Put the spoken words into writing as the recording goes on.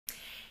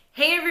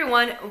Hey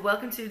everyone,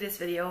 welcome to this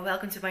video,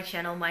 welcome to my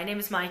channel. My name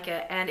is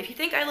Micah, and if you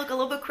think I look a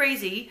little bit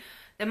crazy,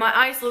 that my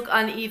eyes look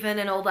uneven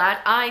and all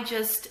that, I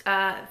just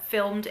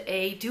filmed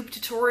a dupe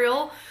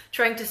tutorial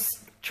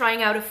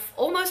trying out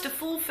almost a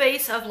full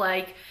face of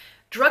like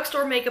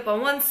drugstore makeup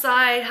on one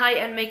side,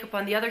 high-end makeup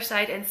on the other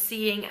side, and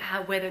seeing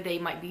whether they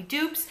might be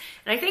dupes.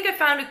 And I think I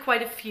found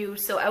quite a few,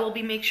 so I will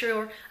be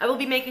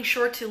making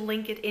sure to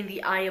link it in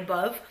the eye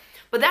above.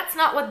 But that's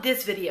not what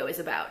this video is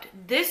about.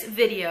 This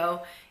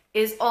video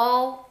is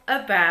all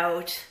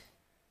about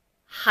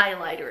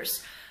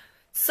highlighters.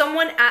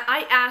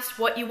 I asked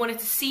what you wanted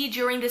to see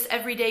during this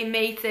everyday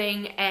May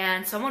thing,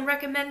 and someone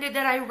recommended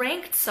that I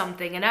ranked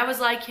something, and I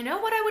was like, you know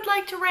what I would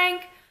like to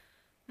rank?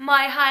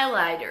 My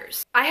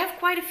highlighters. I have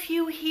quite a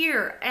few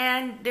here,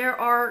 and there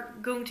are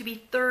going to be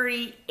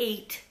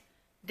 38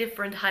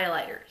 different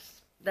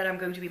highlighters that I'm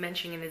going to be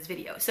mentioning in this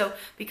video. So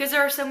because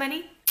there are so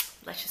many,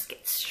 let's just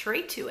get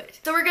straight to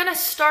it. So we're gonna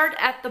start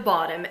at the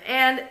bottom,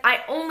 and I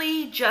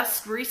only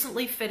just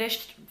recently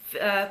finished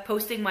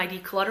posting my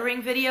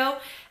decluttering video,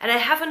 and I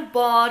haven't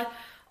bought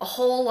a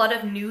whole lot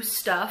of new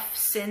stuff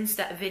since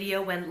that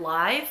video went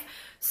live.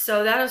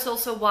 So that is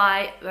also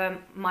why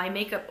my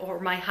makeup or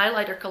my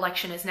highlighter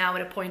collection is now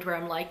at a point where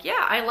I'm like,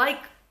 yeah, I like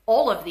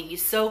all of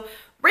these. So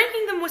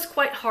ranking them was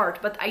quite hard,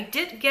 but I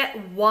did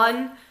get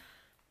one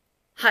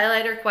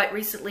highlighter quite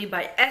recently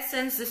by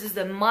Essence. This is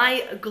the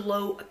My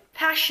Glow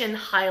Passion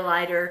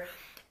highlighter,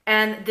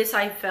 and this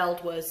I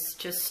felt was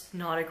just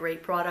not a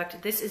great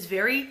product. This is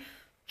very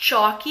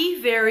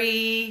chalky,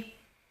 very,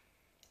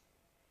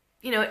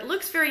 you know, it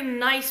looks very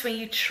nice when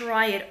you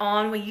try it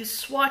on, when you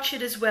swatch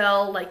it as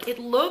well. Like, it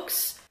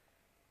looks,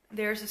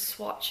 there's a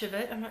swatch of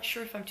it. I'm not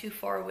sure if I'm too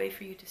far away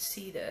for you to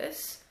see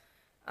this,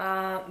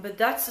 but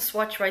that's the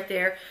swatch right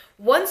there.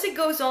 Once it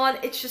goes on,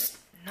 it's just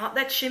not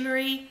that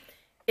shimmery.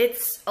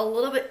 It's a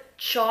little bit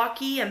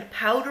chalky and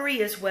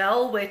powdery as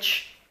well,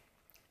 which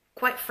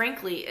quite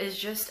frankly is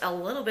just a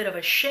little bit of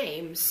a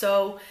shame.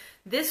 So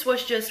this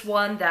was just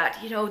one that,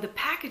 you know, the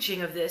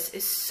packaging of this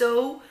is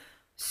so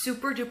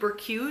super duper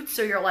cute.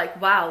 So you're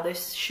like, wow,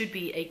 this should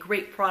be a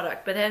great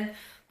product. But then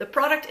the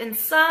product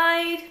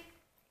inside,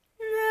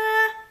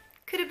 nah,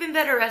 could have been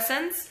better,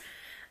 Essence.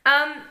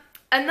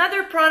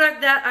 Another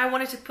product that I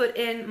wanted to put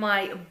in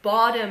my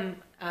bottom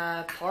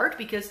part,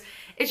 because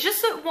it's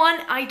just that one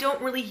I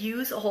don't really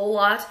use a whole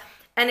lot,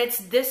 and it's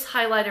this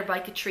highlighter by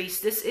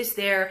Catrice. This is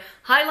their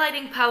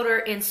highlighting powder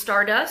in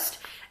Stardust,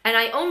 and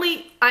I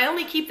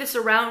only keep this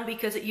around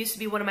because it used to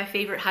be one of my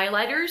favorite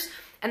highlighters,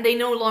 and they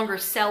no longer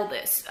sell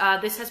this.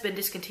 This has been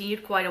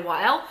discontinued quite a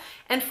while,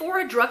 and for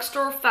a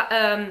drugstore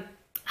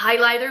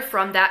highlighter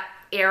from that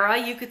era,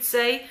 you could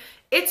say,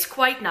 it's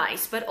quite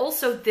nice. But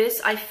also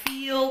this, I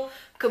feel,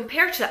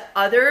 compared to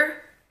other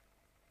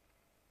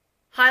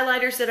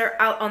highlighters that are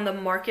out on the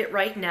market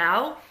right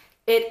now,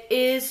 it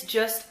is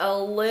just a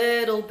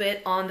little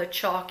bit on the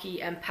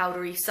chalky and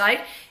powdery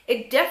side.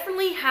 It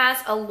definitely has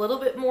a little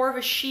bit more of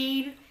a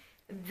sheen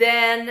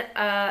than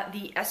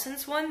the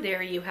Essence one.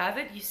 There you have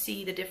it. You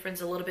see the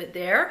difference a little bit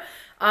there.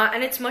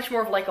 And it's much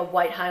more of like a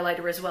white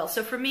highlighter as well.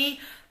 So for me,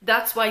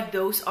 that's why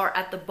those are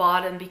at the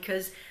bottom,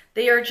 because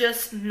they are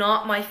just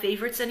not my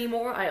favorites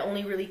anymore. I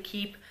only really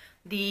keep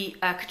the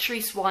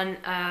Catrice one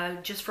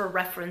just for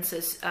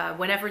references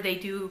whenever they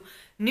do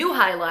new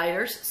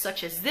highlighters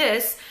such as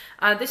this.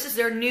 This is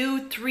their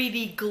new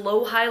 3D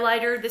Glow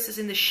highlighter. This is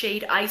in the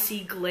shade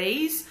Icy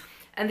Glaze,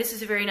 and this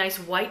is a very nice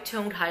white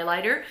toned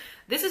highlighter.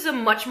 This is a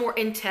much more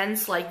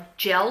intense like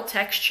gel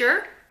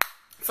texture.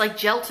 It's like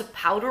gel to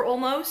powder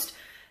almost,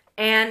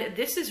 and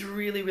this is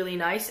really, really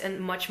nice and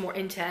much more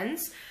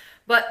intense.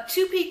 But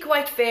to be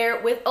quite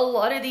fair, with a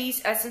lot of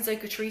these Essence and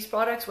Catrice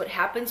products, what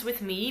happens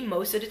with me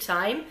most of the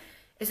time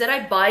is that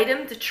I buy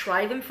them to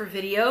try them for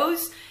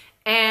videos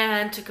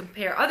and to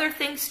compare other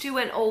things to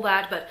and all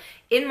that, but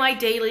in my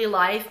daily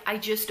life, I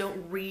just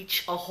don't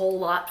reach a whole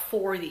lot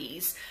for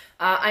these.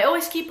 I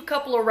always keep a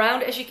couple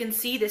around. As you can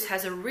see, this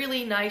has a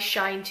really nice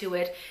shine to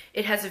it.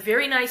 It has a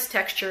very nice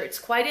texture. It's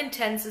quite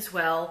intense as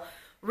well.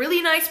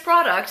 Really nice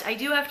product. I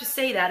do have to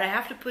say that. I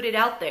have to put it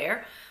out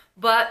there.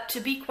 But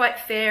to be quite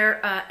fair,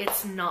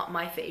 it's not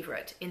my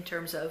favorite in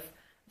terms of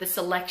the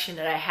selection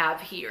that I have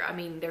here. I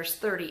mean, there's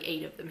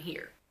 38 of them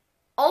here.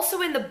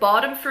 Also in the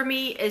bottom for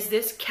me is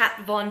this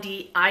Kat Von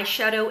D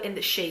eyeshadow in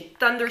the shade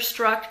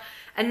Thunderstruck.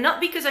 And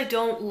not because I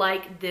don't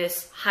like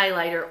this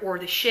highlighter or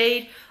the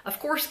shade. Of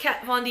course,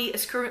 Kat Von D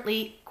is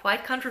currently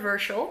quite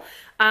controversial.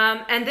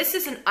 And this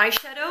is an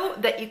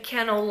eyeshadow that you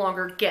can no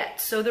longer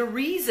get. So the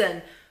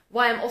reason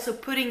why I'm also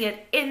putting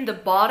it in the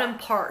bottom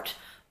part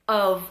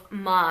of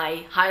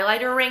my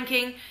highlighter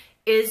ranking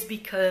is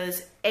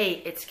because A,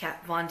 it's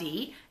Kat Von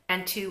D,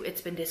 and 2,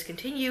 it's been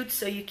discontinued,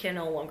 so you can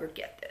no longer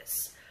get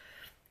this.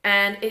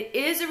 And it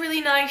is a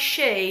really nice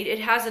shade. It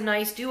has a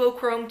nice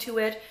duochrome to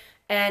it,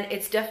 and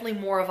it's definitely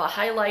more of a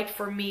highlight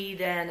for me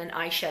than an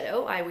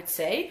eyeshadow, I would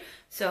say.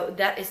 So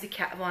that is the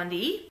Kat Von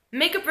D.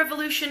 Makeup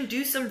Revolution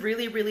do some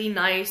really, really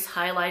nice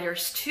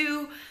highlighters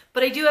too,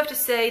 but I do have to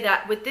say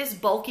that with this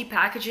bulky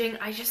packaging,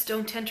 I just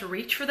don't tend to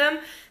reach for them.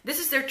 This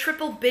is their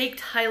Triple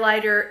Baked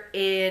Highlighter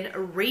in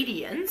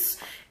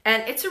Radiance,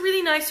 and it's a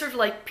really nice sort of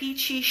like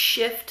peachy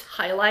shift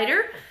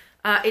highlighter.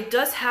 It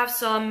does have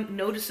some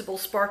noticeable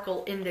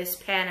sparkle in this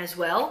pan as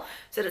well,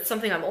 so that's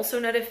something I'm also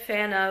not a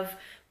fan of,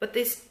 but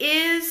this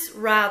is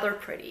rather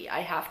pretty,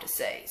 I have to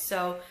say.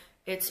 So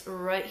it's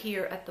right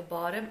here at the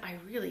bottom. I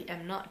really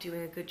am not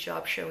doing a good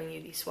job showing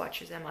you these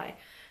swatches, am I?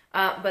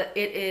 But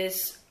it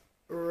is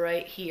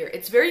right here.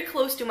 It's very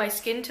close to my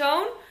skin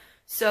tone,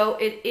 so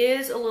it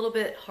is a little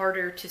bit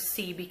harder to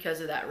see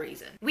because of that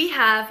reason. We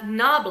have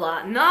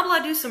Nabla.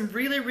 Nabla do some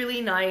really, really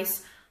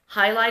nice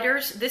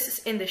highlighters. This is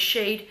in the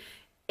shade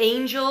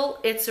Angel.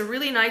 It's a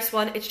really nice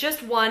one. It's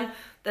just one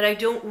that I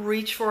don't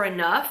reach for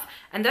enough,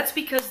 and that's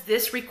because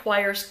this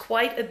requires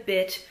quite a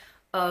bit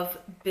of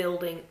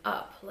building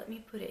up. Let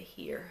me put it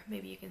here.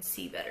 Maybe you can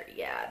see better.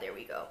 Yeah, there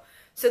we go.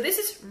 So this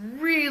is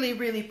really,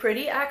 really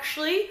pretty,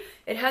 actually.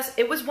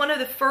 It was one of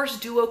the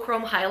first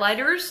duochrome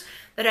highlighters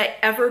that I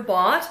ever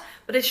bought,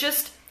 but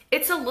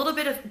it's a little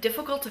bit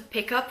difficult to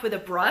pick up with a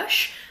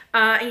brush,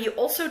 and you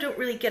also don't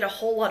really get a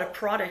whole lot of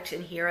product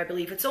in here, I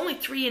believe. It's only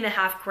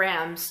 3.5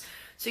 grams.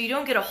 So you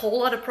don't get a whole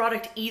lot of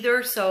product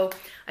either, so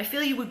I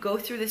feel you would go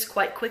through this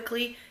quite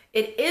quickly.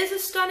 It is a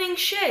stunning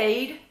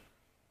shade.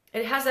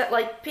 It has that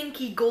like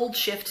pinky gold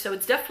shift, so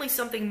it's definitely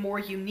something more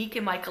unique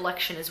in my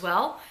collection as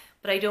well,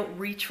 but I don't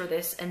reach for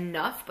this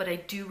enough, but I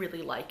do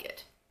really like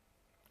it.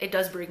 It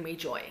does bring me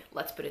joy,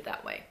 let's put it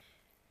that way.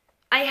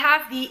 I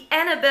have the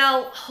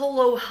Annabel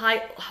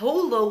Hololighter,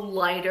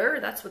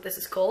 that's what this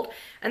is called,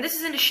 and this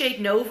is in the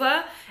shade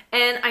Nova,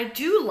 and I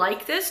do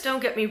like this,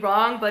 don't get me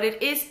wrong, but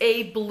it is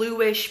a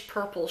bluish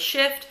purple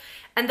shift,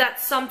 and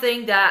that's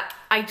something that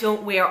I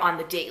don't wear on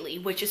the daily,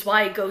 which is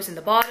why it goes in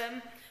the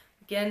bottom.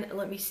 Again,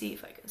 let me see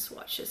if I can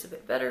swatch this a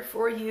bit better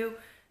for you.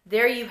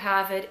 There you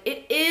have it.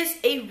 It is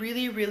a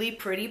really, really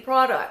pretty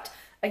product.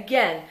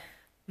 Again,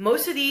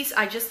 most of these,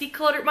 I just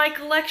decluttered my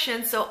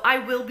collection, so I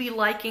will be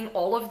liking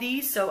all of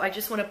these, so I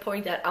just want to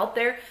point that out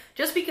there.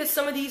 Just because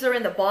some of these are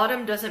in the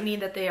bottom doesn't mean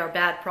that they are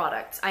bad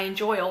products. I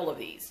enjoy all of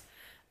these.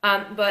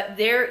 But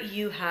there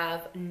you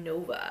have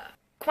Nova.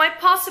 Quite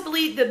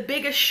possibly the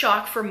biggest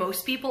shock for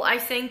most people, I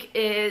think,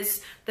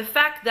 is the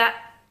fact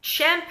that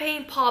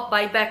Champagne Pop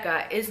by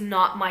Becca is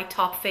not my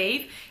top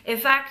fave. In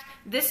fact,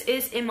 this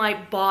is in my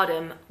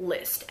bottom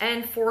list,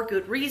 and for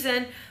good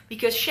reason,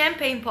 because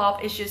Champagne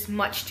Pop is just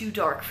much too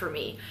dark for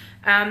me.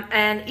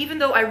 And even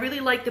though I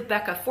really like the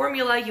Becca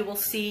formula, you will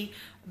see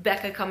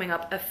Becca coming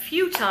up a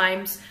few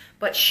times,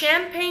 but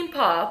Champagne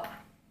Pop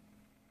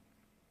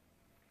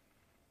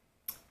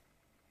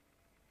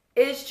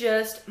is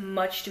just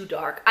much too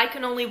dark. I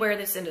can only wear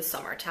this in the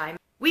summertime.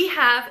 We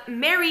have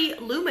Merry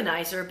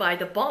Luminizer by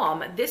the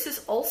Balm. This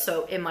is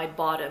also in my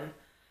bottom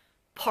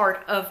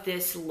part of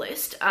this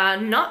list.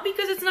 Not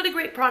because it's not a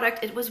great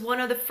product. It was one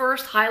of the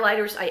first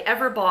highlighters I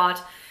ever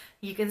bought.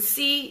 You can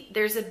see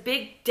there's a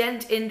big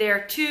dent in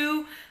there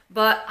too,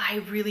 but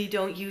I really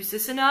don't use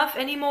this enough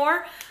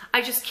anymore.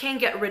 I just can't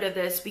get rid of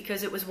this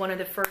because it was one of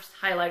the first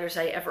highlighters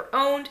I ever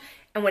owned.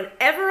 And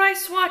whenever I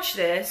swatch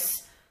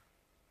this,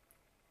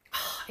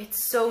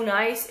 it's so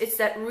nice. It's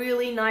that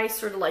really nice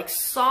sort of like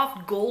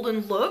soft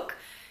golden look.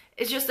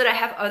 It's just that I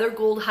have other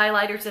gold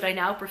highlighters that I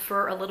now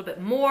prefer a little bit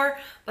more,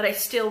 but I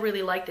still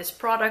really like this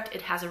product.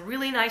 It has a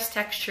really nice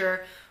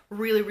texture,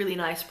 really, really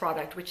nice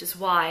product, which is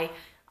why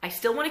I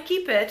still want to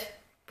keep it,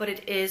 but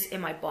it is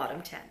in my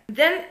bottom 10.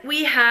 Then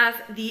we have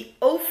the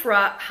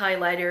Ofra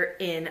highlighter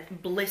in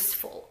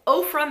Blissful.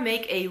 Ofra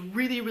make a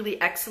really, really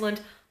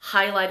excellent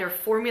highlighter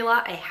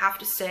formula, I have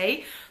to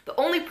say. The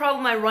only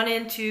problem I run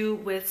into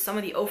with some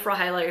of the Ofra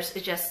highlighters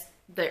is just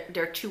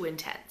they're too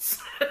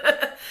intense.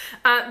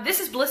 This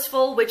is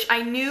Blissful, which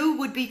I knew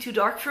would be too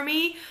dark for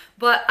me,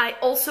 but I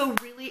also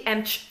really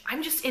am,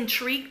 I'm just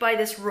intrigued by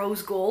this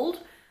rose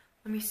gold.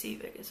 Let me see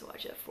if I can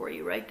swatch that for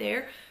you right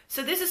there.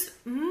 So this is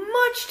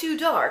much too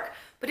dark,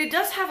 but it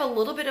does have a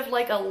little bit of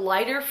like a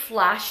lighter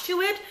flash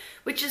to it,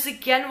 which is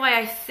again why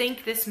I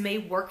think this may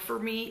work for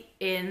me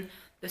in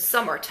the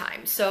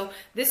summertime. So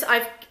this,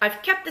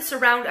 I've kept this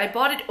around. I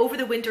bought it over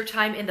the winter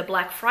time in the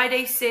Black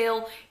Friday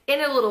sale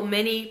in a little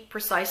mini,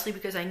 precisely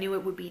because I knew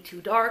it would be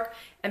too dark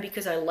and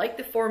because I like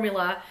the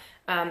formula.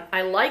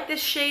 I like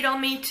this shade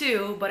on me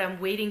too, but I'm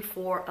waiting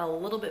for a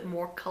little bit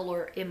more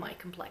color in my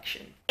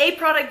complexion. A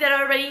product that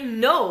I already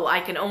know I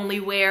can only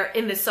wear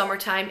in the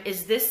summertime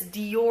is this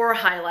Dior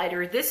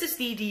highlighter. This is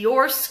the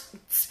Dior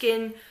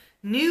Skin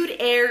Nude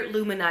Air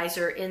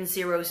Luminizer in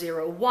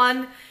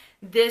 001.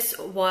 This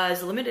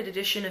was a limited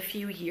edition a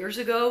few years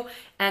ago,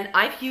 and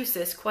I've used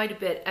this quite a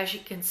bit, as you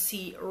can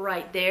see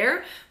right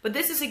there. But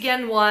this is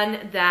again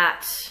one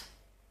that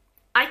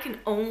I can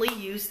only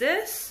use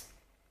this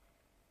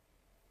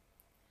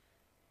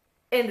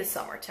in the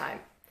summertime.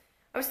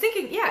 I was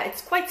thinking, yeah,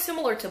 it's quite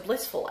similar to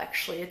Blissful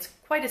actually. It's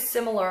quite a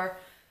similar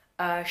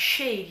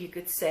shade, you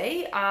could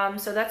say.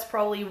 So that's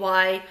probably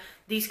why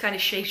these kind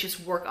of shades just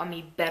work on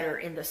me better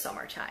in the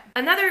summertime.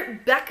 Another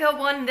Becca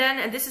one then,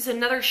 and this is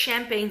another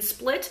champagne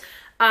split.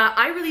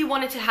 I really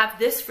wanted to have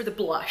this for the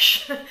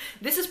blush.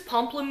 This is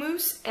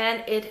Pamplemousse,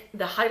 and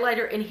the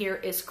highlighter in here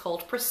is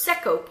called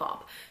Prosecco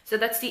Pop. So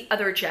that's the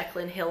other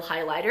Jaclyn Hill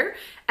highlighter.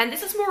 And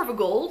this is more of a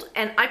gold,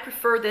 and I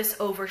prefer this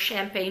over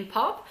Champagne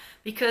Pop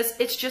because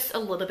it's just a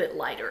little bit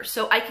lighter.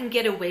 So I can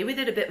get away with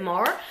it a bit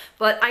more,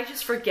 but I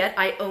just forget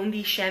I own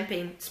these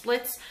champagne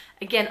splits.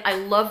 Again, I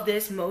love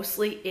this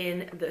mostly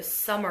in the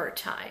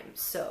summertime.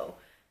 So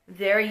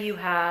there you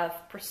have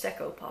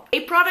Prosecco Pop.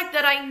 A product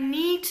that I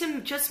need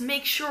to just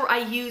make sure I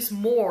use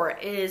more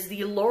is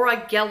the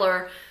Laura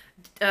Geller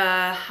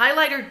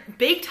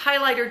Baked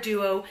Highlighter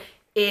Duo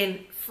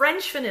in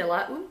French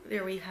Vanilla. Ooh,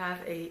 there we have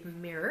a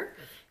mirror.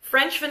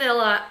 French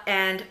Vanilla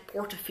and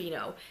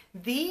Portofino.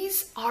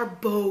 These are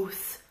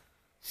both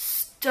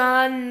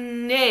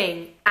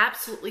stunning.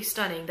 Absolutely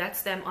stunning.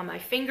 That's them on my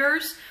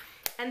fingers.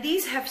 And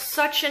these have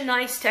such a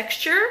nice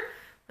texture.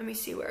 Let me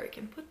see where I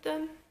can put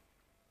them.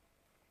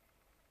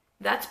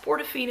 That's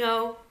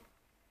Portofino,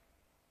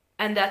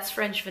 and that's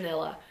French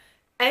Vanilla.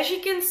 As you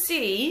can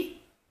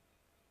see,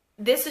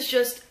 this is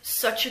just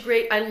such a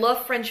great, I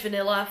love French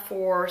Vanilla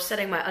for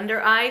setting my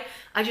under eye.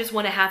 I just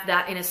want to have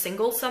that in a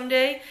single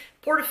someday.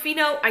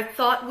 Portofino, I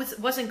thought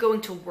wasn't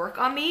going to work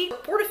on me.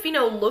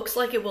 Portofino looks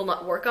like it will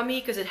not work on me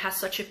because it has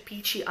such a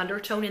peachy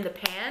undertone in the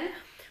pan.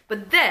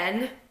 But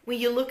then, when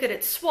you look at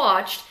it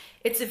swatched,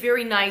 it's a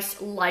very nice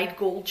light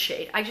gold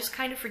shade. I just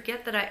kind of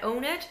forget that I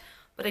own it,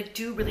 but I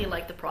do really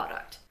like the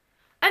product.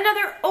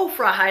 Another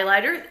Ofra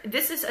highlighter.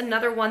 This is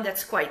another one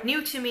that's quite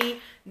new to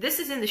me. This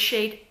is in the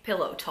shade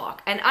Pillow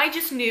Talk. And I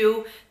just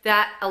knew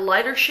that a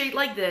lighter shade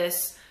like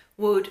this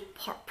would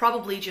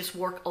probably just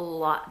work a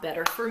lot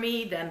better for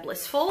me than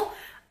Blissful.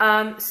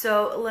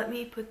 So let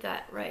me put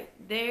that right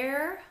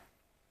there.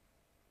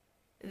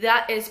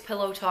 That is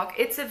Pillow Talk.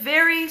 It's a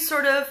very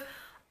sort of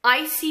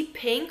icy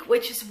pink,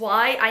 which is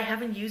why I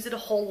haven't used it a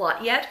whole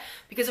lot yet,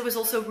 because I was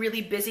also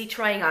really busy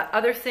trying out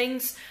other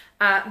things.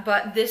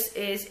 But this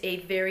is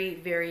a very,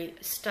 very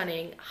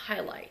stunning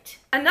highlight.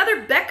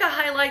 Another Becca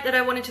highlight that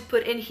I wanted to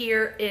put in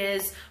here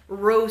is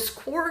Rose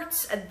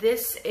Quartz.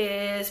 This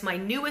is my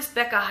newest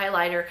Becca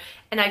highlighter,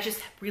 and I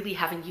just really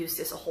haven't used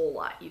this a whole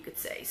lot, you could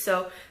say.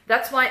 So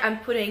that's why I'm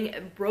putting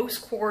Rose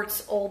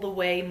Quartz all the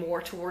way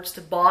more towards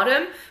the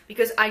bottom,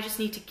 because I just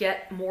need to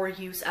get more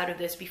use out of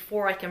this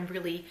before I can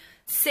really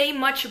say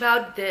much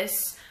about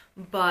this.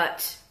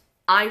 But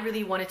I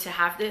really wanted to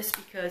have this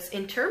because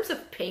in terms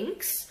of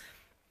pinks,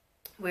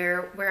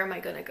 where am I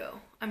gonna go?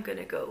 I'm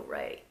gonna go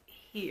right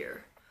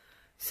here.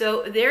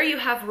 So there you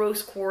have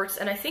Rose Quartz,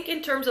 and I think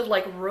in terms of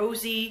like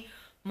rosy,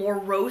 more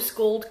rose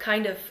gold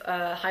kind of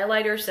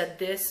highlighters, that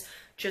this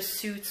just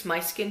suits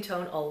my skin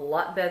tone a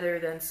lot better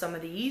than some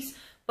of these.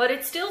 But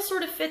it still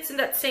sort of fits in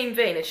that same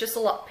vein. It's just a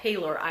lot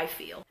paler, I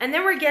feel. And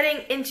then we're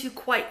getting into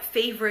quite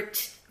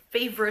favorites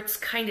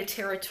kind of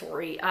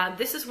territory.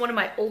 This is one of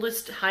my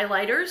oldest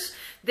highlighters.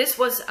 This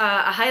was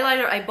a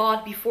highlighter I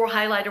bought before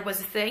highlighter was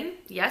a thing.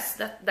 Yes,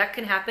 that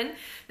can happen.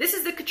 This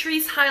is the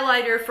Catrice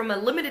highlighter from a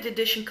limited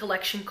edition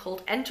collection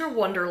called Enter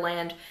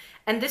Wonderland,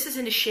 and this is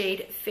in the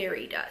shade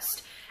Fairy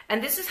Dust.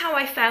 And this is how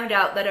I found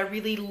out that I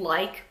really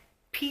like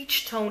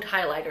peach toned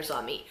highlighters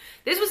on me.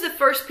 This was the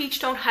first peach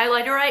toned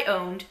highlighter I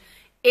owned.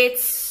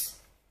 It's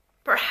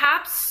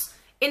perhaps,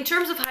 in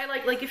terms of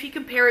highlight, like if you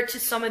compare it to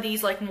some of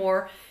these like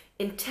more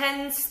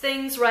intense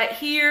things right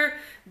here,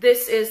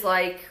 this is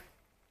like,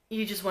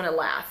 you just want to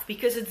laugh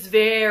because it's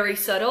very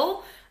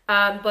subtle,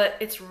 but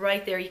it's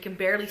right there. You can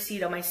barely see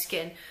it on my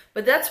skin,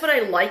 but that's what I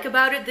like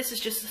about it. This is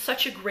just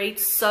such a great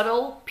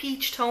subtle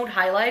peach toned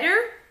highlighter.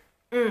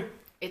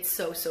 It's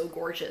so, so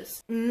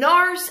gorgeous.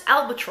 NARS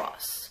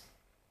Albatross.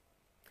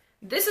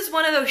 This is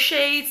one of those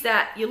shades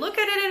that you look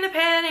at it in the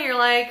pan and you're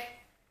like,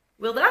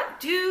 will that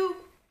do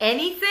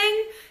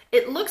anything?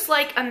 It looks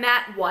like a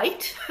matte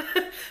white,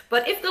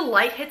 but if the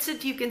light hits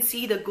it, you can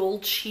see the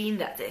gold sheen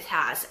that it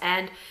has.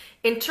 And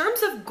in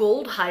terms of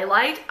gold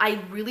highlight, I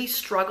really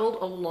struggled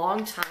a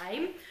long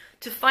time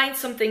to find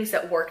some things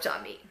that worked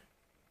on me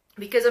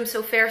because I'm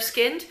so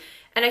fair-skinned.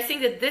 And I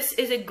think that this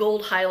is a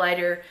gold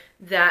highlighter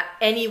that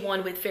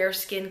anyone with fair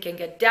skin can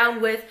get down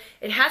with.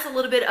 It has a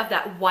little bit of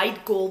that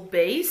white gold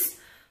base,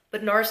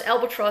 but NARS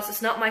Albatross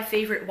is not my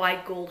favorite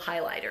white gold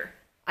highlighter.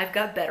 I've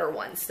got better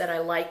ones that I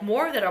like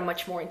more, that are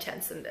much more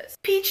intense than this.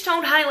 Peach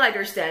toned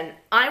highlighters then.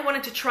 I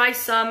wanted to try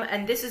some,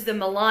 and this is the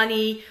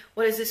Milani,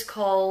 what is this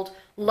called?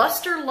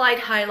 Luster Light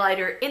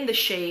Highlighter in the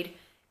shade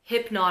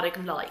Hypnotic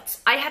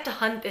Lights. I had to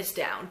hunt this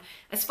down.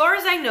 As far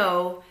as I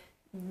know,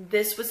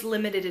 this was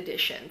limited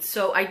edition,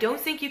 so I don't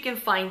think you can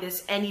find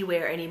this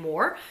anywhere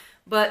anymore,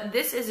 but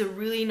this is a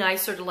really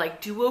nice sort of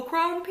like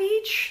duochrome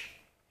peach.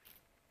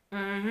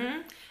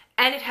 And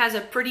it has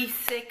a pretty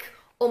thick,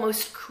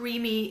 almost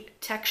creamy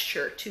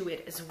texture to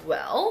it as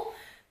well.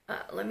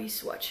 Let me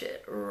swatch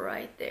it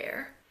right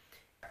there.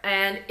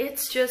 And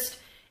it's just,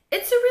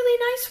 it's a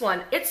really nice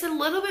one. It's a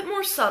little bit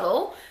more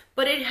subtle,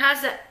 but it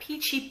has that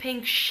peachy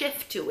pink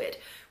shift to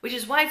it, which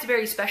is why it's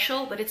very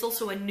special, but it's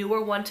also a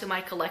newer one to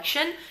my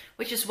collection,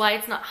 which is why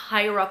it's not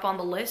higher up on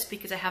the list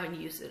because I haven't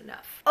used it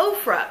enough.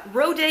 Ofra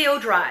Rodeo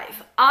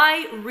Drive.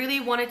 I really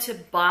wanted to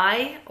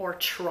buy or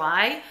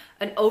try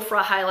an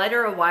Ofra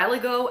highlighter a while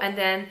ago, and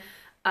then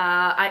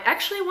I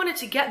actually wanted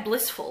to get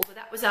Blissful, but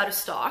that was out of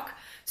stock.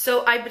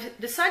 So I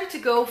decided to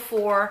go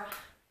for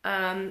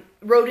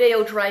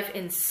Rodeo Drive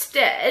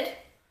instead,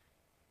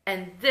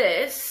 and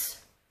this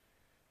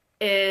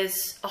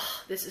is,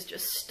 oh, this is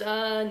just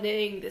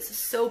stunning. This is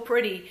so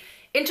pretty.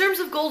 In terms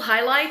of gold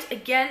highlight,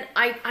 again,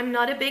 I'm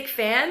not a big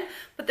fan,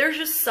 but there's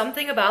just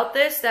something about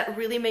this that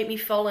really made me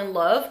fall in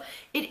love.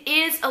 It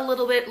is a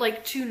little bit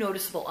like too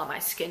noticeable on my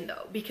skin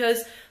though,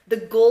 because the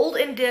gold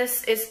in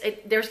this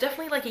there's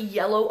definitely like a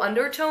yellow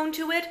undertone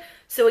to it.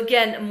 So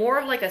again, more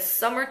of like a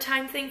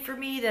summertime thing for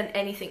me than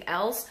anything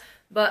else,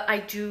 but I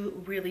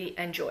do really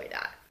enjoy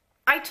that.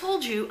 I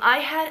told you I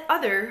had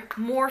other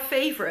more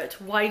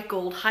favorite white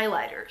gold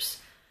highlighters,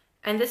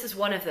 and this is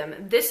one of them.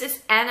 This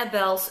is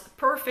Annabel's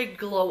Perfect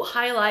Glow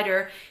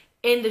highlighter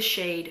in the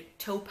shade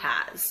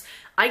Topaz.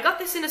 I got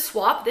this in a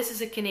swap. This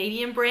is a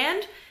Canadian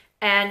brand,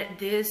 and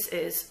this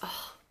is,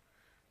 oh,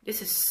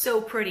 this is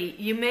so pretty.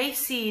 You may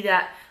see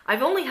that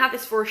I've only had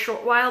this for a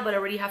short while, but I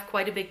already have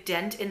quite a big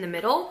dent in the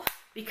middle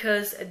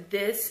because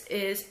this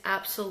is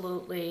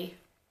absolutely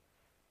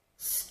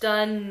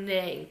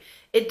stunning.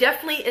 It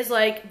definitely is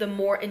like the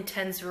more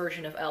intense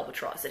version of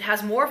Albatross. It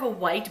has more of a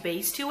white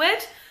base to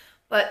it,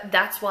 but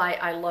that's why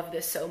I love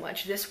this so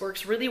much. This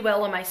works really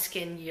well on my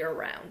skin year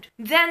round.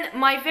 Then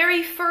my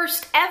very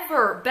first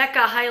ever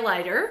Becca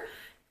highlighter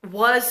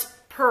was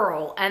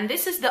Pearl, and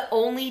this is the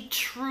only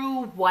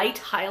true white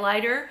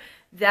highlighter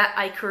that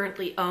I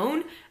currently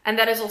own, and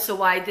that is also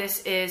why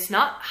this is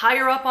not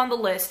higher up on the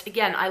list.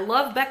 Again, I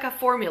love Becca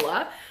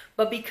formula,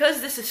 but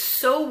because this is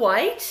so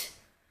white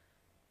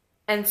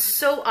and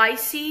so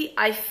icy,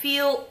 I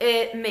feel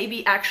it may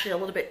be actually a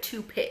little bit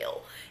too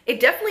pale. It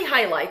definitely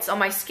highlights on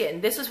my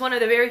skin. This was one of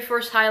the very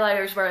first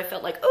highlighters where I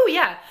felt like, oh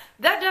yeah,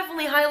 that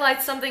definitely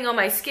highlights something on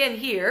my skin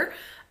here.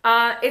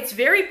 It's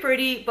very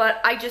pretty,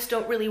 but I just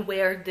don't really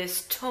wear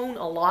this tone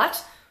a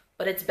lot,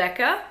 but it's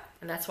Becca,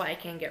 and that's why I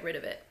can't get rid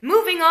of it.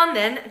 Moving on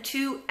then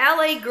to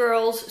LA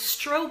Girl's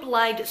Strobe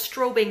Light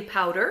Strobing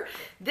Powder.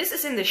 This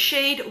is in the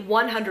shade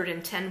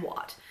 110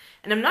 Watt.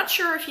 And I'm not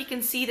sure if you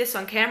can see this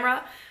on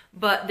camera,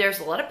 but there's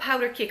a lot of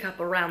powder kick up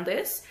around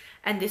this,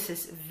 and this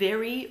is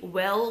very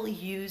well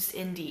used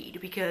indeed,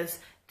 because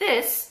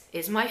this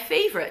is my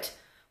favorite,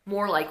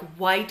 more like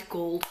white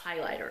gold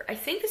highlighter. I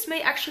think this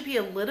may actually be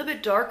a little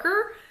bit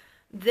darker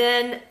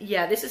than,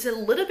 yeah, this is a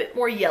little bit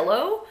more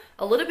yellow,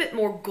 a little bit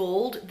more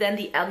gold than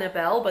the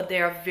Annabel, but they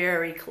are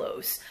very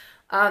close.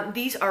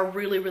 These are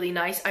really, really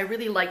nice. I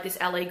really like this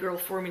LA Girl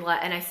formula,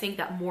 and I think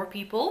that more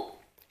people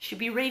should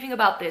be raving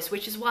about this,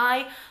 which is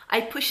why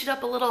I push it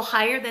up a little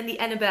higher than the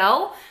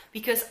Annabel,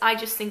 because I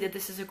just think that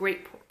this is a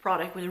great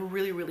product with a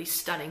really, really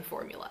stunning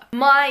formula.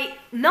 My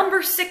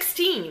number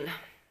 16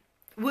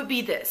 would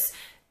be this,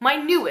 my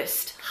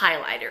newest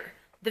highlighter,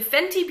 the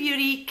Fenty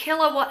Beauty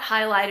Kilowatt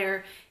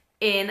Highlighter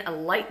in a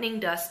Lightning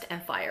Dust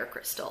and Fire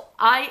Crystal.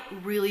 I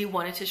really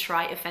wanted to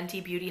try a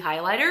Fenty Beauty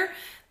highlighter.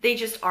 They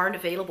just aren't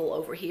available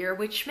over here,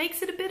 which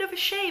makes it a bit of a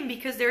shame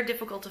because they're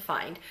difficult to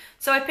find.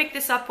 So I picked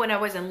this up when I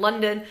was in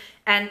London,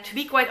 and to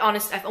be quite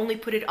honest, I've only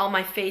put it on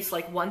my face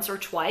like once or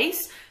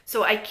twice,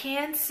 so I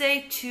can't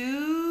say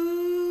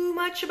too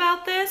much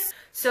about this.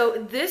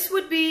 So this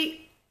would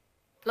be,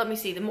 let me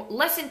see, the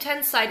less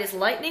intense side is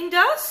Lightning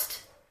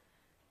Dust,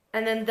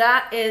 and then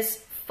that is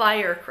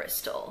Fire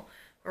Crystal,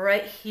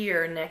 right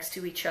here next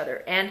to each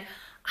other. And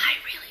I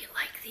really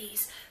like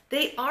these.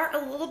 They are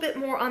a little bit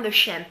more on the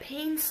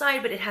champagne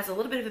side, but it has a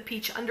little bit of a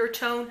peach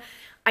undertone.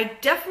 I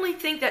definitely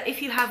think that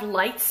if you have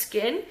light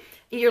skin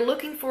and you're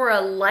looking for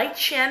a light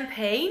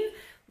champagne,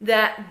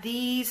 that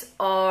these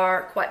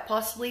are quite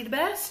possibly the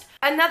best.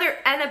 Another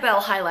Annabel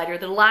highlighter,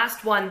 the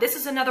last one. This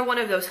is another one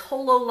of those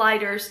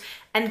Hololighters,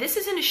 and this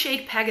is in the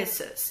shade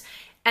Pegasus.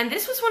 And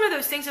this was one of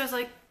those things I was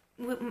like,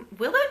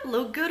 will it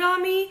look good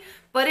on me?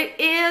 But it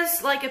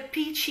is like a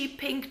peachy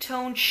pink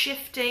tone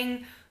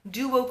shifting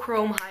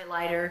duochrome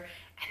highlighter.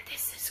 And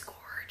this is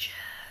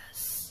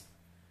gorgeous.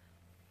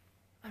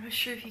 I'm not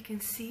sure if you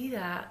can see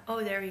that.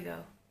 Oh, there you go.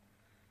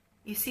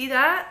 You see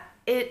that?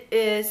 It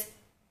is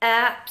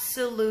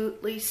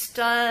absolutely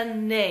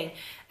stunning.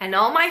 And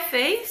on my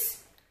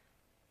face,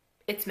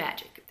 it's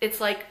magic. It's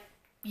like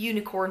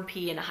unicorn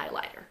pee in a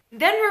highlighter.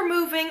 Then we're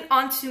moving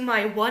on to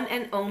my one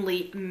and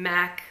only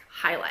MAC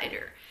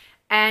highlighter.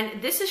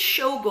 And this is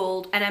Show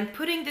Gold, and I'm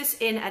putting this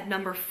in at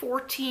number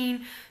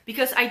 14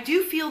 because I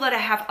do feel that I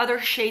have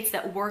other shades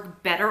that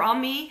work better on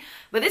me.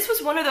 But this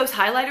was one of those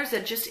highlighters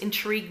that just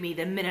intrigued me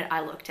the minute I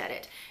looked at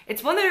it.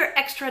 It's one of their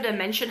extra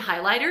dimension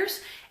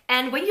highlighters,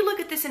 and when you look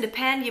at this in the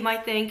pan, you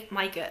might think,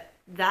 Micah,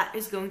 that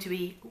is going to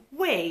be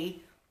way,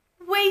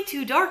 way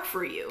too dark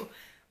for you.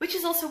 Which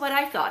is also what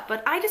I thought,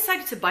 but I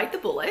decided to bite the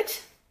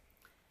bullet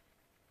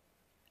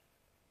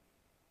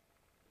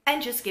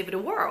and just give it a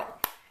whirl.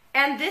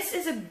 And this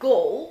is a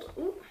gold.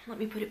 Ooh, let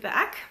me put it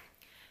back.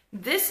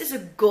 This is a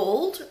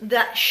gold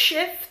that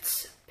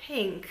shifts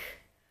pink.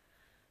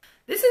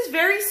 This is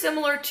very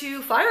similar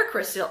to Fire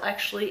Crystal,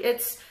 actually.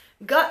 It's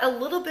got a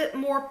little bit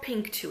more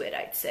pink to it,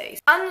 I'd say.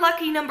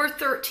 Unlucky number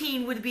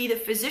 13 would be the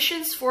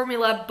Physicians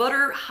Formula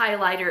Butter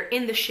Highlighter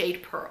in the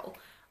shade Pearl.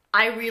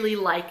 I really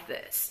like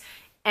this.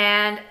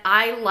 And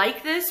I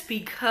like this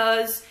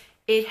because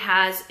it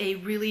has a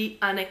really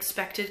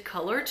unexpected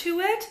color to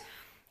it.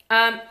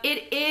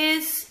 It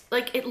is,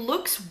 like, it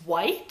looks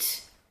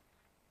white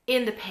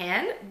in the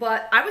pan,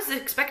 but I was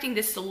expecting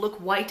this to look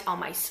white on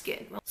my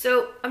skin.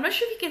 So I'm not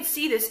sure if you can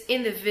see this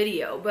in the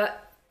video,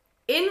 but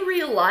in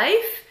real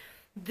life,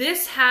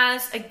 this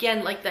has,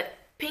 again, like that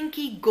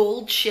pinky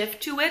gold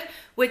shift to it,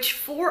 which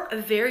for a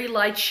very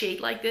light shade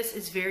like this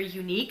is very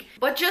unique,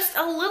 but just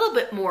a little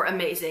bit more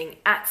amazing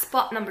at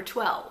spot number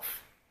 12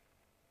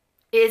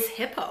 is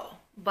Hippo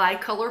by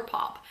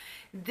ColourPop.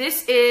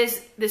 This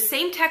is the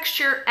same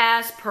texture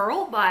as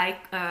Pearl by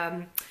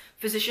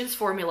Physicians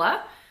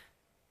Formula.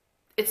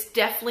 It's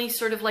definitely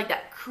sort of like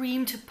that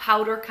cream to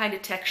powder kind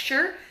of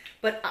texture,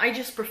 but I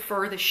just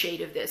prefer the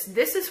shade of this.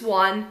 This is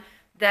one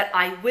that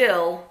I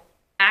will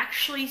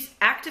actually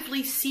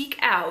actively seek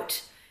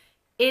out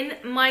in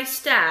my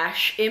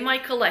stash, in my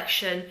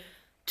collection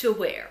to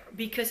wear,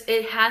 because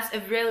it has a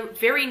very,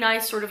 very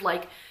nice sort of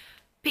like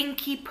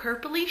pinky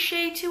purpley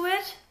shade to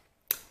it.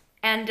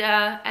 And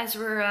as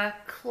we're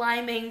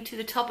climbing to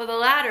the top of the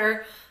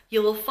ladder,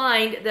 you will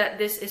find that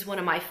this is one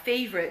of my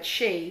favorite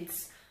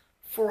shades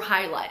for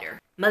highlighter.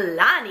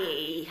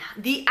 Milani,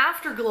 the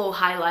Afterglow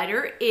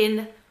highlighter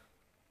in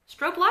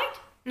Strobe Light?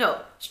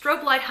 No,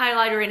 Strobe Light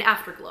highlighter in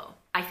Afterglow,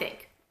 I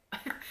think.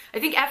 I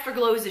think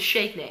Afterglow is the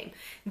shade name.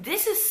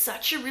 This is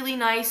such a really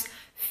nice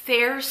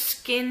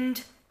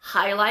fair-skinned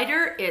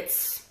highlighter.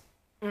 It's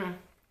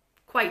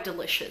quite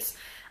delicious.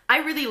 I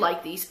really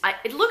like these.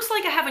 It looks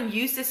like I haven't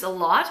used this a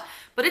lot,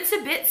 but it's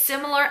a bit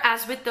similar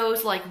as with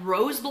those like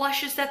rose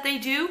blushes that they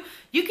do.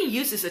 You can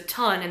use this a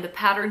ton and the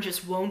pattern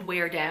just won't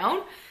wear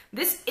down.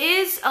 This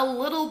is a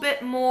little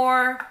bit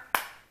more,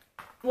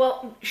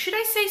 well, should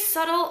I say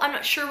subtle? I'm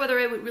not sure whether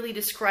I would really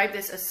describe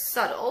this as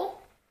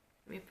subtle.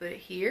 Let me put it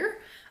here.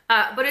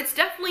 But it's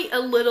definitely a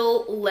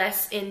little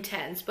less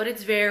intense, but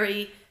it's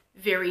very,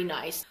 very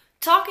nice.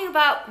 Talking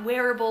about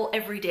wearable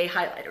everyday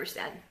highlighters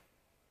then.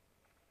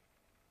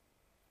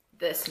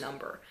 This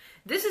number.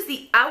 This is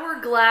the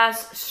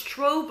Hourglass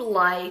Strobe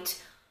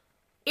Light,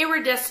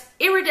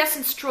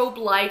 Iridescent Strobe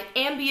Light,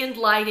 Ambient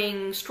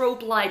Lighting,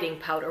 Strobe Lighting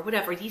Powder,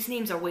 whatever. These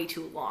names are way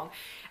too long.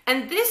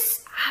 And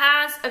this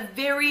has a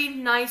very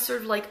nice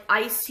sort of like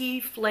icy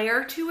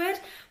flare to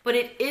it, but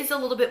it is a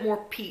little bit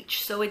more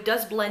peach. So it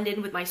does blend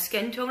in with my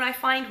skin tone, I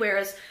find,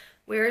 whereas,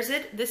 where is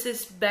it? This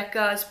is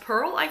Becca's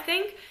Pearl, I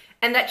think.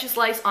 And that just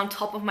lies on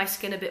top of my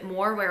skin a bit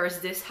more, whereas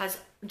this has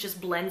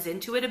just blends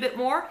into it a bit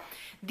more.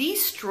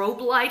 These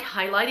Strobe Light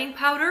highlighting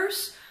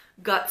powders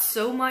got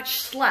so much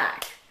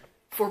slack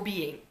for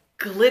being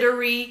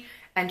glittery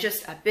and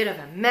just a bit of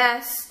a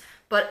mess,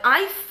 but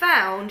I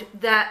found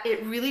that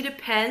it really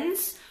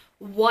depends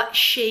what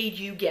shade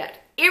you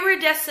get.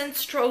 Iridescent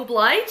Strobe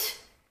Light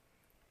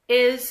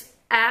is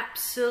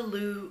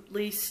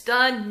absolutely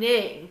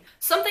stunning.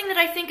 Something that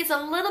I think is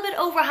a little bit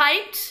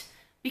overhyped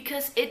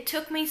because it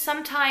took me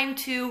some time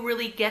to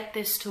really get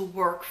this to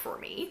work for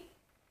me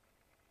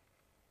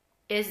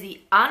is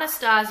the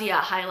Anastasia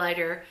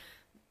highlighter,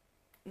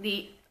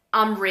 the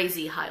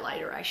Ombrezi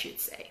highlighter, I should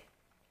say,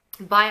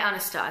 by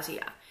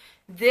Anastasia.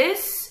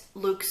 This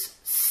looks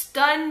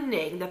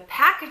stunning. The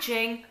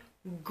packaging,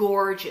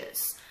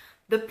 gorgeous.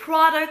 The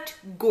product,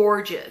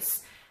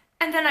 gorgeous.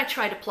 And then I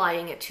tried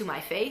applying it to my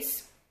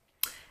face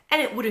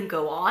and it wouldn't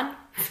go on.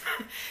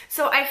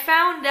 So I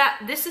found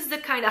that this is the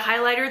kind of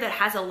highlighter that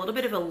has a little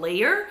bit of a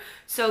layer.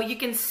 So you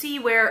can see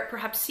where,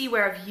 perhaps see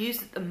where I've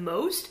used it the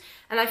most.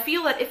 And I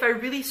feel that if I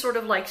really sort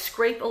of like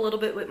scrape a little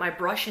bit with my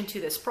brush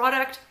into this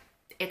product,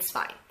 it's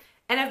fine.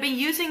 And I've been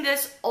using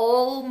this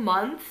all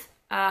month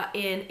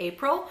in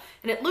April,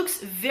 and it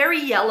looks very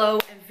yellow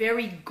and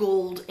very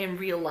gold in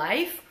real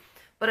life.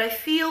 But I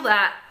feel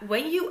that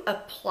when you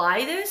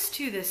apply this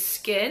to the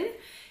skin,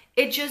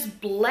 it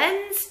just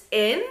blends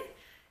in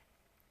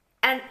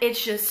and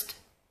it's just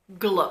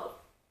glow.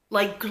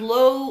 Like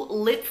glow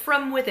lit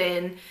from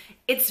within.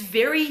 It's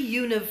very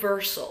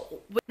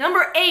universal.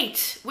 Number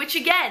 8, which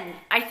again,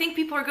 I think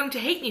people are going to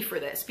hate me for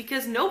this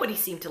because nobody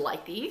seemed to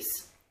like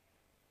these.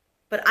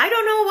 But I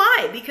don't know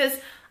why, because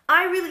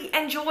I really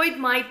enjoyed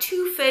my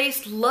Too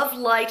Faced Love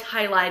Light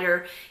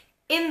highlighter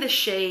in the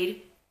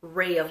shade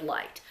Ray of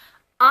Light.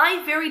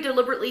 I very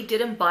deliberately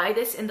didn't buy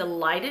this in the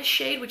lightest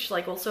shade, which is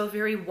like also a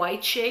very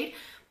white shade,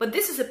 but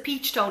this is a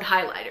peach toned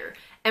highlighter.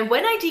 And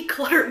when I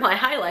decluttered my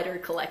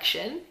highlighter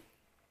collection,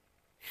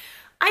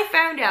 I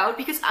found out,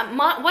 because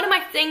one of my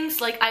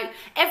things, like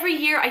every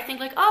year I think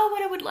like, oh,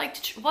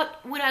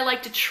 what would I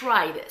like to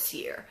try this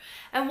year?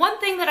 And one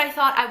thing that I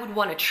thought I would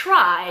want to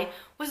try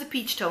was a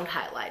peach tone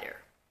highlighter.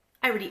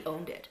 I already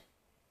owned it.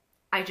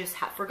 I just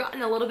have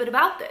forgotten a little bit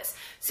about this.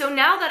 So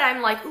now that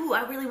I'm like, ooh,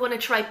 I really want to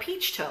try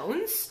peach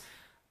tones,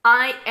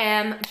 I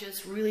am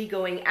just really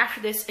going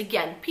after this.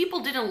 Again, people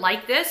didn't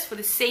like this for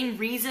the same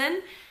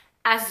reason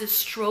as the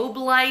strobe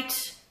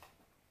light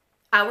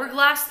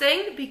hourglass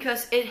thing,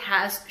 because it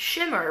has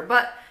shimmer.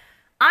 But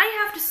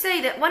I have to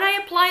say that when I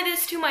apply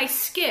this to my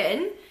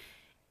skin,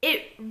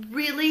 it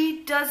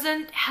really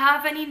doesn't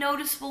have any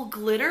noticeable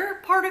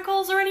glitter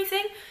particles or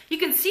anything. You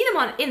can see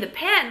them in the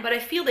pan, but I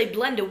feel they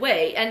blend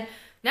away. And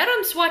now that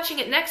I'm swatching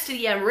it next to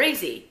the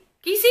Amrezy,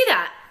 can you see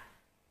that?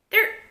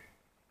 They're,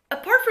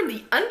 apart from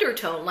the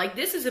undertone, like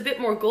this is a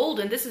bit more gold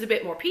and this is a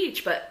bit more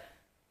peach, but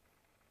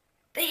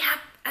they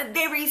have a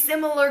very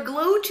similar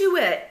glow to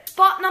it.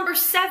 Spot number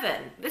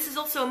 7. This is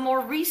also a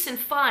more recent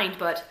find,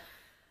 but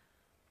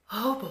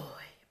oh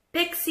boy.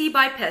 Pixie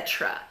by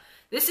Petra.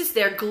 This is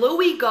their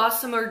Glowy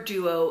Gossamer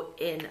Duo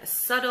in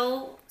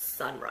Subtle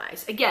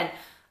Sunrise. Again,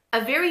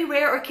 a very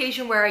rare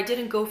occasion where I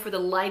didn't go for the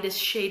lightest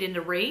shade in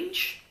the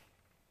range.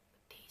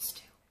 But these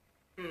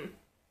two.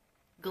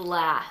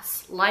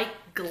 Glass. Like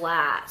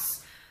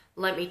glass.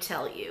 Let me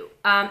tell you.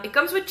 It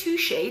comes with 2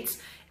 shades.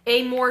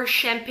 A more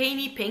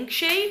champagne-y pink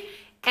shade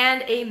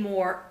and a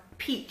more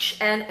peach.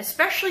 And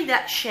especially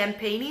that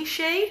champagne-y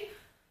shade.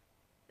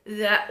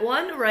 That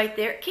one right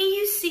there. Can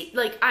you see,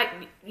 like,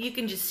 you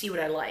can just see what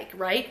I like,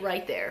 right?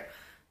 Right there.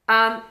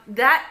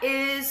 That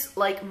is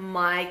like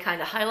my kind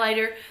of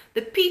highlighter.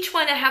 The peach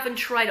one I haven't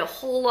tried a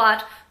whole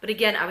lot, but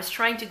again, I was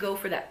trying to go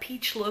for that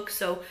peach look.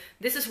 So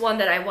this is one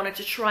that I wanted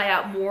to try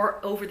out more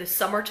over the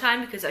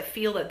summertime, because I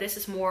feel that this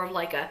is more of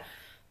like a,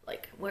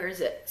 where is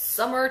it?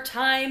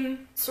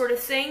 Summertime sort of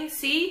thing.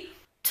 See?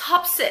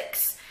 Top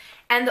 6.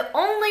 And the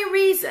only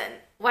reason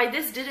why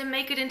this didn't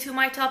make it into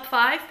my top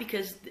 5,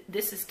 because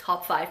this is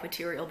top 5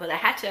 material, but I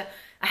had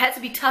to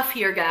be tough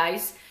here,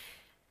 guys,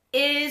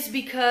 is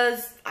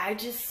because I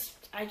just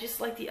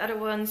like the other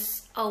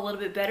ones a little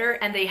bit better,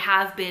 and they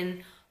have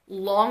been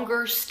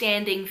longer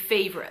standing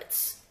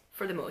favorites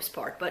for the most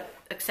part, but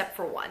except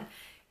for one.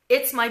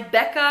 It's my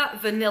Becca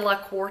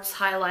Vanilla Quartz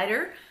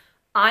Highlighter.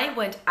 I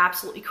went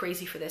absolutely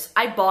crazy for this.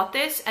 I bought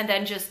this and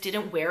then just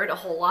didn't wear it a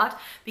whole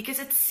lot because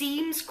it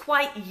seems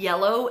quite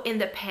yellow in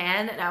the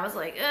pan, and I was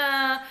like,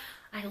 I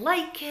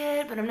like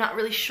it, but I'm not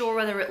really sure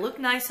whether it looked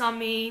nice on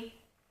me.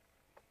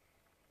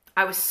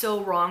 I was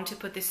so wrong to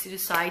put this to the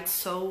side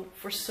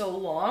for so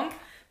long,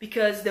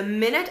 because the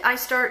minute I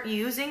start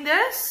using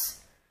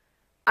this,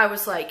 I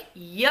was like,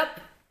 yep,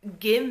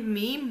 give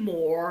me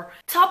more.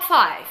 Top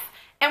 5.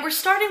 And we're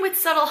starting with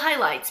subtle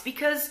highlights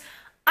because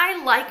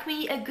I like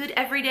me a good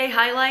everyday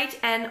highlight,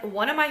 and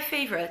one of my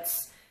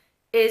favorites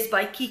is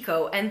by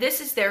Kiko, and this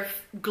is their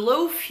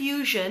Glow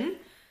Fusion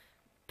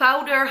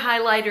powder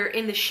highlighter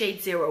in the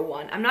shade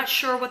 01. I'm not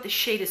sure what the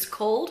shade is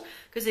called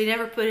because they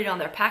never put it on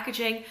their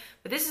packaging,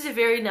 but this is a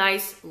very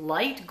nice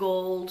light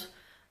gold,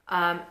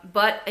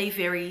 but a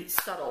very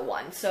subtle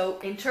one. So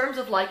in terms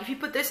of, like, if you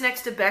put this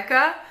next to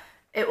Becca,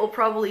 it will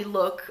probably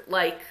look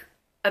like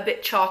a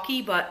bit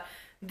chalky, but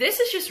this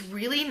is just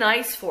really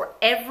nice for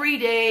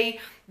everyday.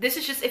 This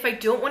is just if I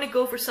don't want to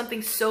go for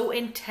something so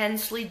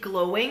intensely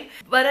glowing,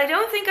 but I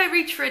don't think I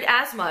reach for it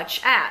as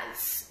much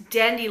as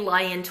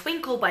Dandelion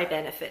Twinkle by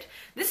Benefit.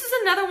 This is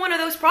another one of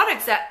those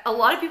products that a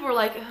lot of people are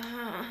like,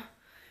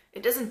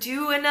 it doesn't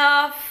do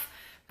enough,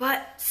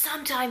 but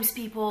sometimes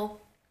people,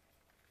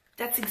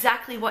 that's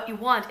exactly what you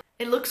want.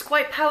 It looks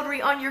quite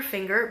powdery on your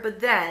finger,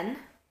 but then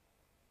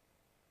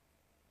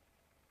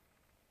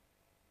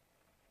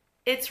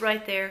it's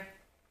right there.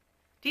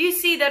 Do you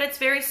see that it's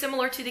very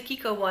similar to the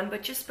Kiko one,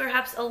 but just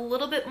perhaps a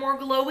little bit more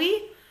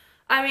glowy?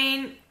 I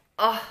mean,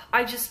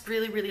 I just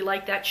really, really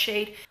like that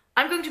shade.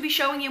 I'm going to be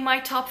showing you my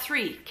top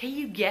 3. Can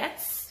you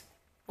guess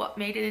what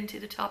made it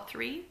into the top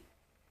 3?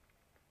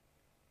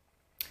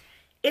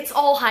 It's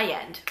all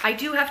high-end. I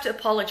do have to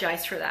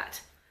apologize for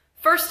that.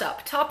 First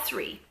up, top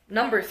 3,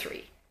 number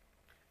 3,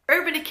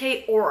 Urban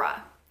Decay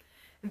Aura.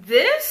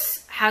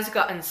 This has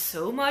gotten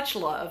so much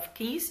love.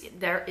 Can you see?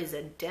 There is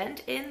a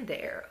dent in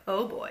there.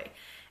 Oh boy.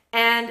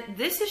 And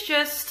this is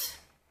just,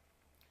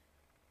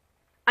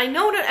 I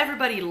know that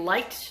everybody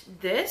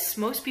liked this.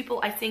 Most people,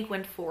 I think,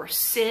 went for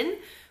Sin,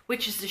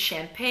 which is the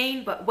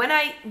champagne. But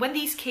when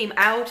these came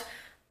out,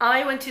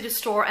 I went to the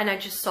store and I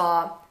just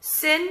saw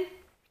Sin.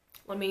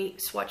 Let me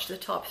swatch the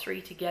top 3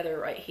 together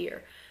right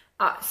here.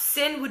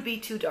 Sin would be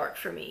too dark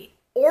for me.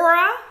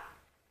 Aura,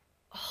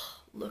 oh,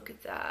 look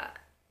at that.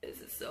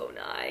 This is so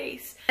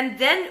nice. And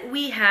then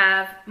we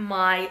have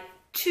my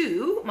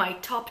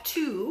top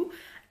 2.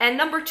 And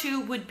number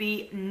 2 would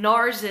be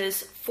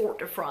NARS's Fort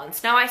de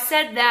France. Now, I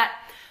said that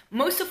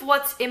most of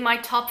what's in my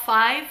top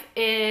 5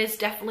 is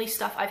definitely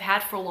stuff I've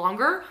had for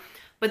longer,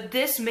 but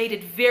this made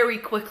it very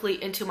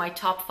quickly into my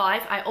top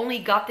 5. I only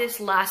got this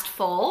last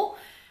fall,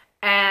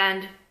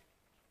 and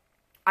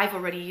I've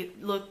already,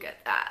 look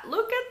at that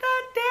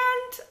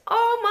dent.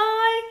 Oh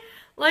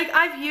my, like,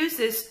 I've used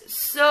this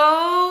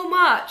so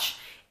much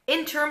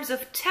in terms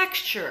of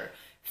texture,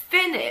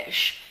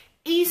 finish,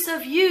 ease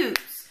of use.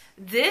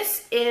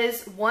 This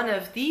is one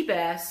of the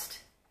best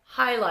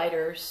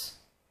highlighters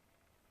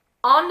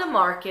on the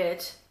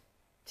market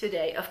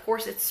today. Of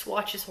course, it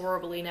swatches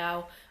horribly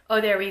now.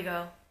 Oh, there we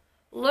go.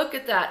 Look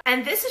at that.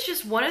 And this is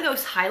just one of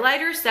those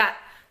highlighters that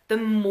the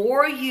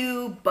more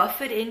you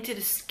buff it into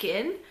the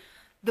skin,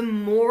 the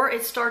more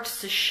it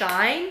starts to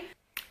shine.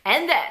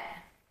 And then,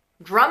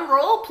 drum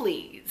roll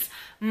please,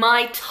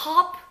 my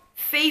top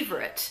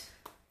favorite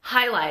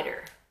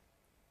highlighter,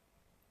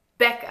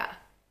 Becca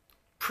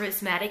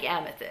Prismatic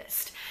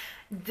Amethyst.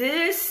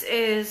 This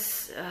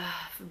is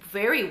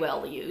very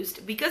well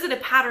used. Because of the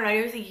pattern, I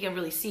don't think you can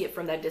really see it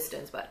from that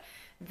distance, but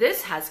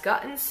this has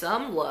gotten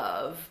some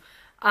love.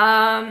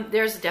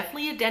 There's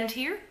definitely a dent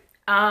here.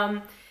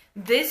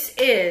 This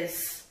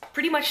is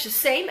pretty much the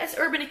same as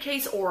Urban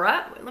Decay's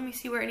Aura. Wait, let me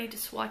see where I need to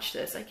swatch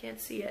this. I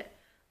can't see it.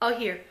 Oh,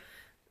 here.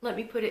 Let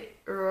me put it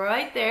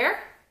right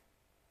there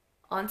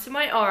onto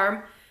my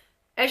arm.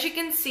 As you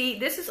can see,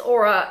 this is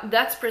Aura,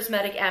 that's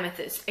Prismatic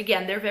Amethyst.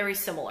 Again, they're very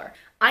similar.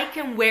 I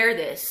can wear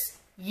this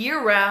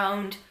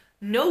year-round,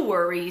 no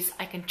worries.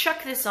 I can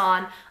chuck this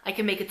on. I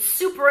can make it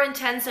super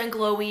intense and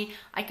glowy.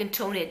 I can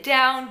tone it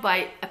down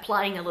by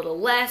applying a little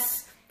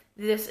less.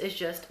 This is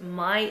just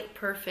my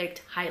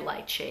perfect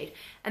highlight shade.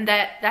 And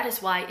that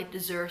is why it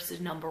deserves the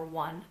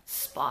 #1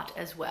 spot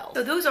as well.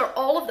 So those are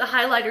all of the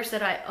highlighters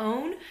that I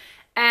own.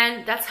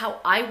 And that's how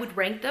I would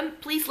rank them.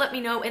 Please let me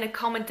know in a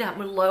comment down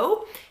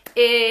below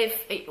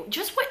if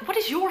just what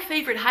is your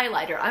favorite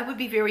highlighter. I would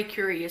be very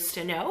curious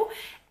to know.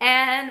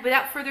 And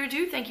without further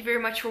ado, thank you very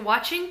much for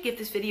watching. Give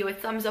this video a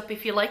thumbs up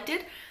if you liked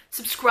it.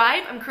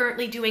 Subscribe. I'm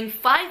currently doing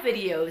 5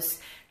 videos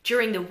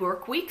during the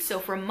work week. So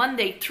from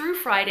Monday through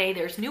Friday,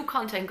 there's new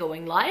content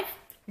going live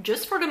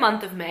just for the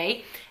month of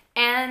May.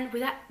 And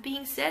with that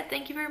being said,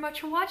 thank you very much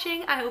for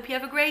watching. I hope you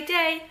have a great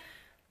day.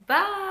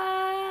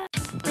 Bye.